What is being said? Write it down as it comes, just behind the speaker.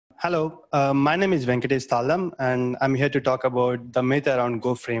Hello, my name is Venkatesh Thallam, and I'm here to talk about the myth around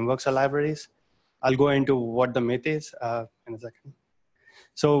Go frameworks or libraries. I'll go into what the myth is in a second.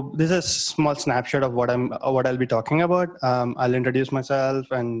 So this is a small snapshot of what I'll be talking about. I'll introduce myself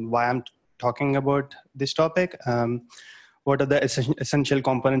and why I'm talking about this topic. What are the essential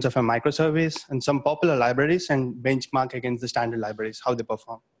components of a microservice, and some popular libraries, and benchmark against the standard libraries, how they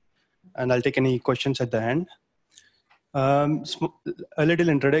perform. And I'll take any questions at the end. A little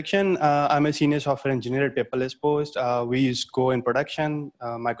introduction. I'm a senior software engineer at Paperless Post. We use Go in production,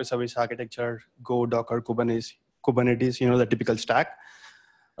 microservice architecture, Go, Docker, Kubernetes, the typical stack.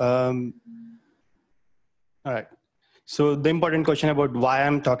 All right. So the important question about why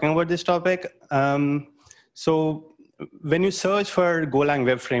I'm talking about this topic. So when you search for Golang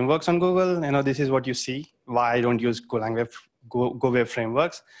web frameworks on Google, this is what you see. Why I don't use Golang Go web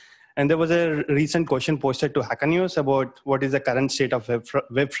frameworks. And there was a recent question posted to Hacker News about what is the current state of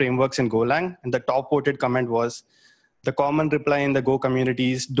web frameworks in Golang. And the top voted comment was, the common reply in the Go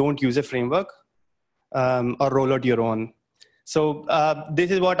community is don't use a framework or roll out your own. So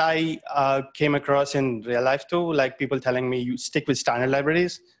this is what I came across in real life too, like people telling me you stick with standard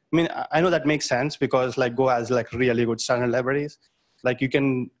libraries. I mean, I know that makes sense because like Go has like really good standard libraries. Like you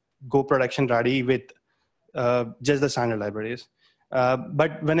can go production ready with just the standard libraries.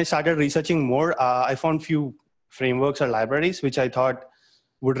 But when I started researching more, I found few frameworks or libraries which I thought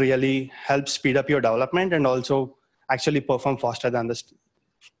would really help speed up your development and also actually perform faster than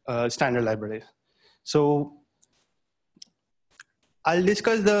the standard libraries. So I'll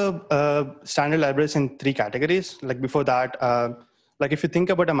discuss the standard libraries in three categories. Like before that, like if you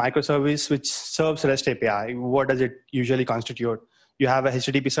think about a microservice which serves REST API, what does it usually constitute? You have a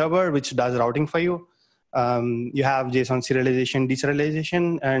HTTP server which does routing for you. You have JSON serialization,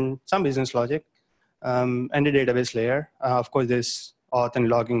 deserialization, and some business logic, and a database layer. Of course, there's auth and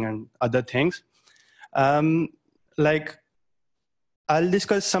logging and other things. Like I'll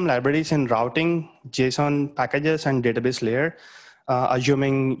discuss some libraries in routing, JSON packages, and database layer,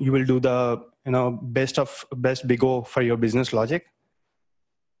 assuming you will do the best big O for your business logic.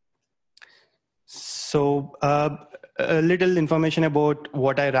 So a little information about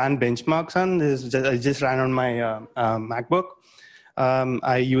what I ran benchmarks on is I just ran on my MacBook.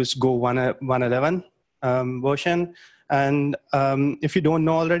 I use Go 111 version. And if you don't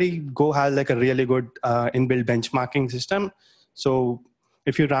know already, Go has like a really good inbuilt benchmarking system. So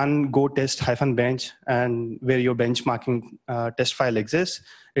if you run go test-bench and where your benchmarking test file exists,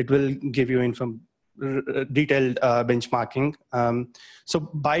 it will give you detailed benchmarking. So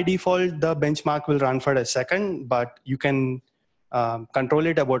by default, the benchmark will run for a second, but you can control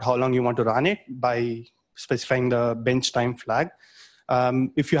it about how long you want to run it by specifying the bench time flag.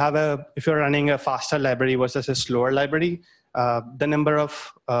 If you're running a faster library versus a slower library, the number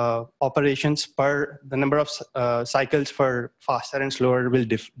of the number of cycles for faster and slower will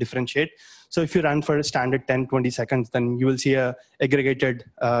differentiate. So if you run for a standard 10, 20 seconds, then you will see a aggregated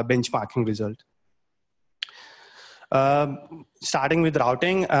benchmarking result. Starting with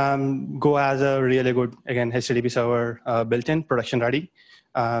routing, Go has a really good, again, HTTP server built-in, production ready.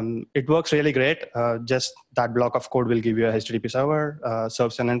 It works really great. Just that block of code will give you a HTTP server,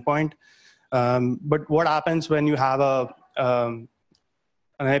 serves an endpoint. But what happens when you have an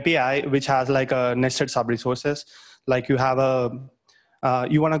API which has like a nested sub-resources, like you have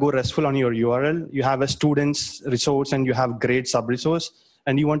you want to go RESTful on your URL, you have a student's resource and you have grade sub-resource,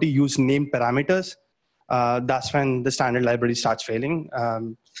 and you want to use name parameters, that's when the standard library starts failing.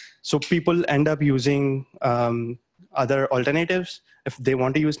 So people end up using other alternatives if they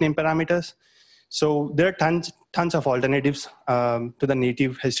want to use name parameters. So there are tons of alternatives to the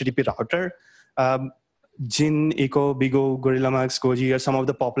native HTTP router. Gin, Eco, Bigo, GorillaMux, Goji are some of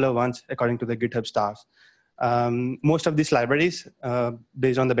the popular ones according to the GitHub stars. Most of these libraries,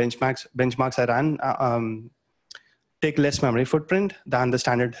 based on the benchmarks I ran, take less memory footprint than the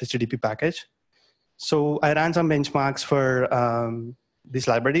standard HTTP package. So I ran some benchmarks for these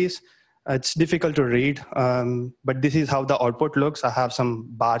libraries. It's difficult to read, but this is how the output looks. I have some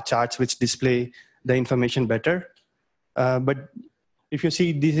bar charts which display the information better. But if you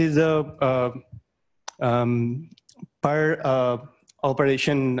see, this is a per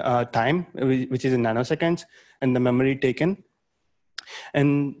operation time, which is in nanoseconds, and the memory taken.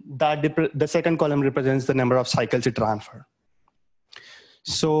 And the second column represents the number of cycles it ran for.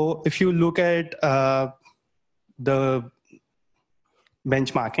 So if you look at the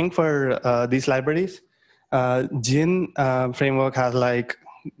benchmarking for these libraries, Gin framework has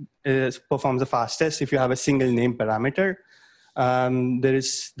performs the fastest if you have a single name parameter.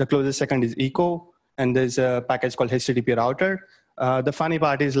 The closest second is Eco, and there's a package called HTTP router. The funny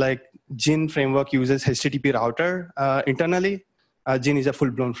part is like Gin framework uses HTTP router internally. Gin is a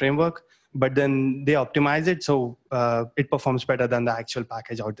full-blown framework, but then they optimize it so it performs better than the actual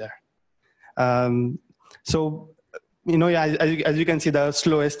package out there. So, yeah, as you can see, the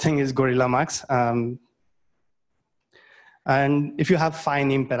slowest thing is Gorilla Max. And if you have 5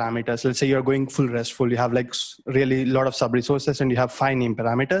 name parameters, let's say you're going full RESTful, you have like really a lot of sub-resources and you have 5 name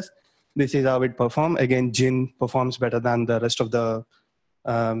parameters, this is how it performs. Again, Gin performs better than the rest of the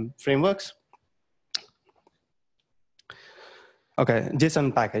frameworks. Okay,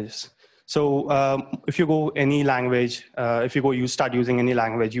 JSON packages. So if you go any language, if you start using any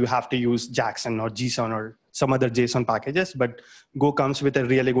language, you have to use Jackson or JSON or some other JSON packages, but Go comes with a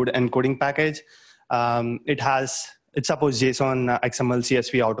really good encoding package. It supports JSON, XML,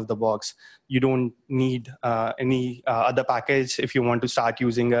 CSV out of the box. You don't need any other package if you want to start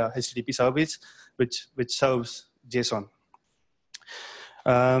using a HTTP service, which serves JSON.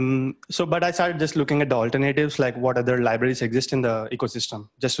 But I started just looking at the alternatives, like what other libraries exist in the ecosystem,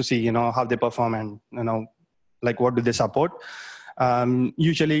 just to see, how they perform and, like what do they support.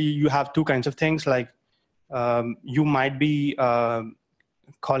 Usually you have 2 kinds of things, like you might be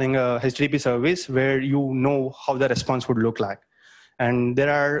calling a HTTP service where you know how the response would look like. And there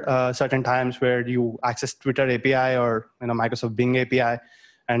are certain times where you access Twitter API or Microsoft Bing API,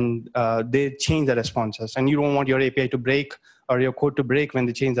 and they change the responses. And you don't want your API to break or your code to break when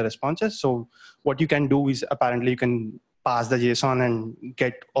they change the responses. So what you can do is apparently you can pass the JSON and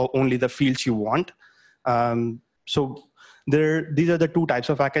get only the fields you want. So these are the 2 types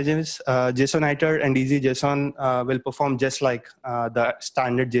of packages. JSONiter and EasyJSON will perform just like the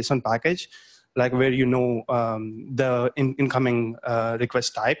standard JSON package, like where the incoming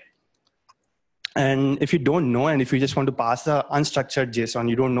request type. And if you don't know, and if you just want to pass the unstructured JSON,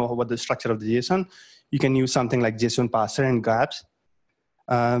 you don't know what the structure of the JSON, you can use something like JSON parser and gaps.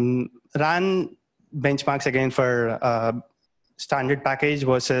 Ran benchmarks again for standard package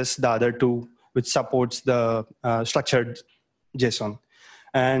versus the other 2, which supports the structured JSON.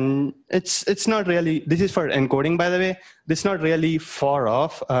 And it's not really, this is for encoding, by the way, this is not really far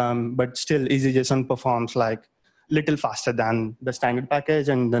off, but still EasyJSON performs like little faster than the standard package,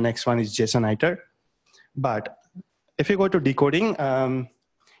 and the next one is JSONiter. But if you go to decoding,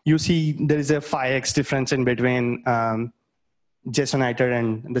 you see there is a 5x difference in between JSONiter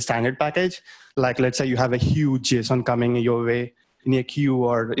and the standard package. Like let's say you have a huge JSON coming your way in a queue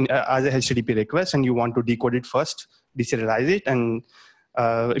or as a HTTP request, and you want to decode it first, deserialize it, and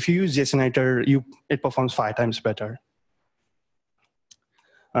if you use JSONiter, it performs 5 times better.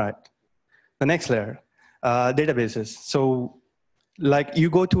 All right, the next layer. Databases. So like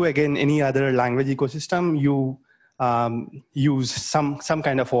you go to, again, any other language ecosystem, you use some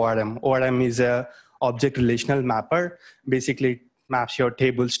kind of ORM. ORM is a object relational mapper. Basically, it maps your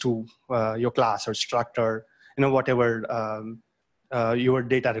tables to your class or struct or whatever your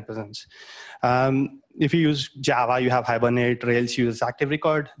data represents. If you use Java, you have Hibernate. Rails uses Active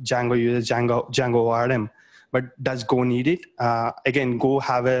Record. Django uses Django ORM. But does Go need it? Again, Go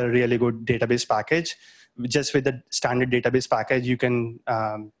have a really good database package. Just with the standard database package, you can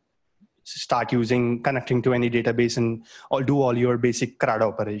start connecting to any database and do all your basic CRUD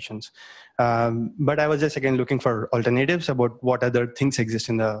operations. But I was just, again, looking for alternatives about what other things exist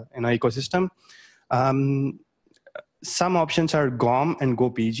in the ecosystem. Some options are GOM and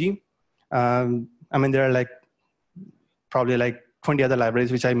GoPG. There are probably 20 other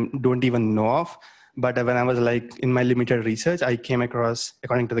libraries which I don't even know of. But when I was in my limited research, I came across,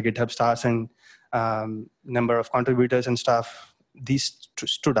 according to the GitHub stars and number of contributors and stuff, these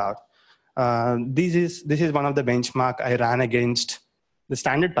stood out. This is one of the benchmark I ran against the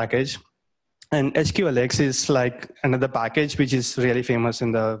standard package, and SQLX is like another package which is really famous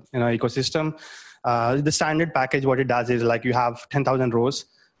in the ecosystem. The standard package, what it does is you have 10,000 rows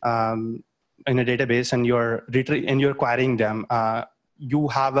in a database, and you're querying them. You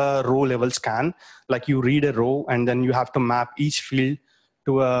have a row level scan, like you read a row and then you have to map each field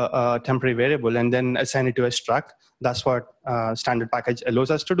to a temporary variable and then assign it to a struct. That's what standard package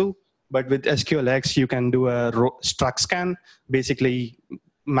allows us to do. But with SQLX, you can do a struct scan, basically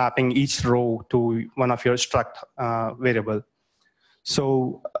mapping each row to one of your struct variable.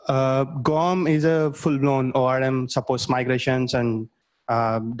 So GOM is a full-blown ORM, supports migrations and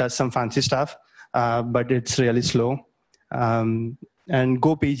does some fancy stuff, but it's really slow. And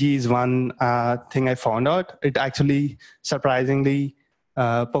GoPG is one thing I found out. It actually surprisingly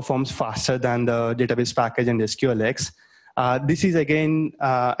performs faster than the database package and SQLX. This is again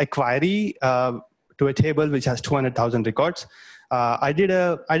a query to a table which has 200,000 records. I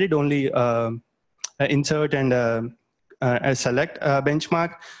did only insert and select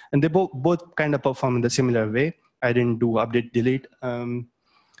benchmark, and they both kind of perform in the similar way. I didn't do update delete.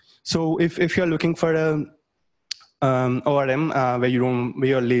 So if you're looking for a ORM where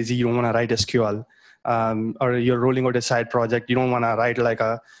you're lazy, you don't want to write SQL, or you're rolling out a side project, you don't want to write like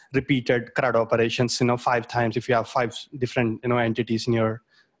a repeated CRUD operations, 5 times. If you have 5 different entities in your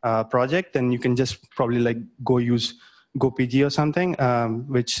project, then you can just probably like go use GoPG or something,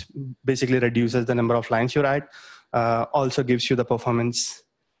 which basically reduces the number of lines you write. Also gives you the performance,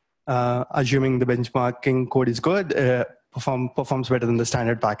 assuming the benchmarking code is good, performs better than the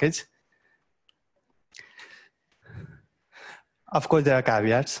standard package. Of course, there are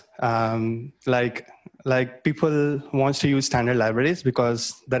caveats. Like people wants to use standard libraries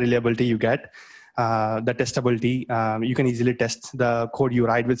because the reliability you get, the testability, you can easily test the code you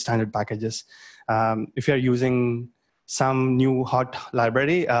write with standard packages. If you're using some new hot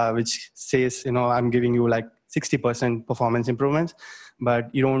library, which says, I'm giving you like 60% performance improvements,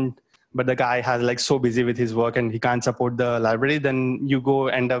 but the guy has like so busy with his work and he can't support the library, then you go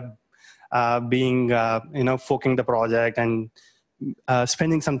end up forking the project and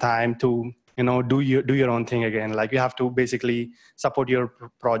spending some time to do your own thing again. Like you have to basically support your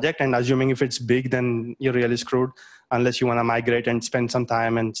project, and assuming if it's big, then you're really screwed unless you want to migrate and spend some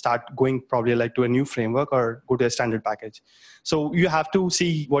time and start going probably like to a new framework or go to a standard package. So you have to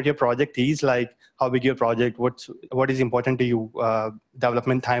see what your project is, like how big your project, what is important to you,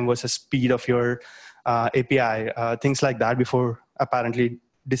 development time versus speed of your API, things like that before apparently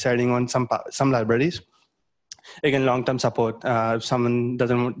deciding on some libraries. Again, long-term support. If someone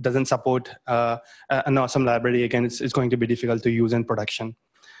doesn't support an awesome library, again, it's going to be difficult to use in production.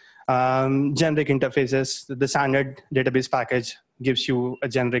 Generic interfaces. The standard database package gives you a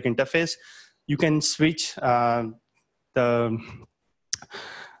generic interface. You can switch the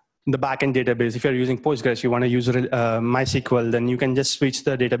backend database. If you're using Postgres, you want to use MySQL, then you can just switch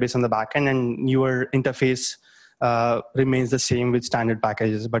the database on the backend, and your interface remains the same with standard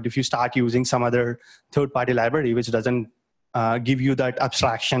packages. But if you start using some other third-party library which doesn't give you that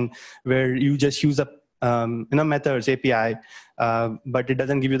abstraction, where you just use the methods API, but it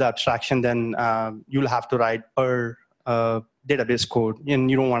doesn't give you the abstraction, then you'll have to write per database code,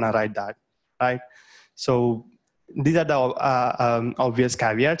 and you don't want to write that, right? So these are the obvious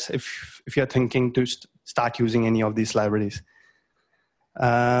caveats if you're thinking to start using any of these libraries.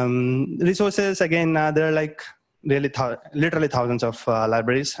 Resources, again, there are like literally thousands of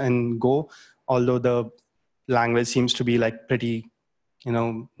libraries in Go, although the language seems to be like pretty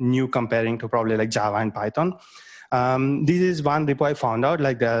new comparing to probably like Java and Python. This is one repo I found out,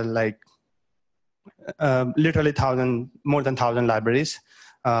 like there are like literally more than 1,000 libraries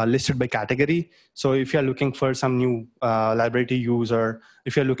listed by category. So if you're looking for some new library to use, or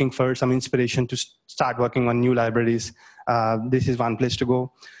if you're looking for some inspiration to start working on new libraries, this is one place to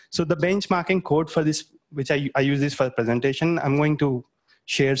go. So the benchmarking code for this, which I use this for the presentation, I'm going to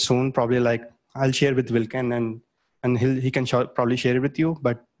share soon. Probably like I'll share with Wilken, and he can probably share it with you.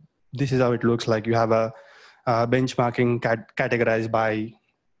 But this is how it looks like. You have a benchmarking categorized by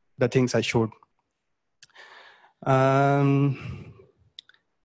the things I showed.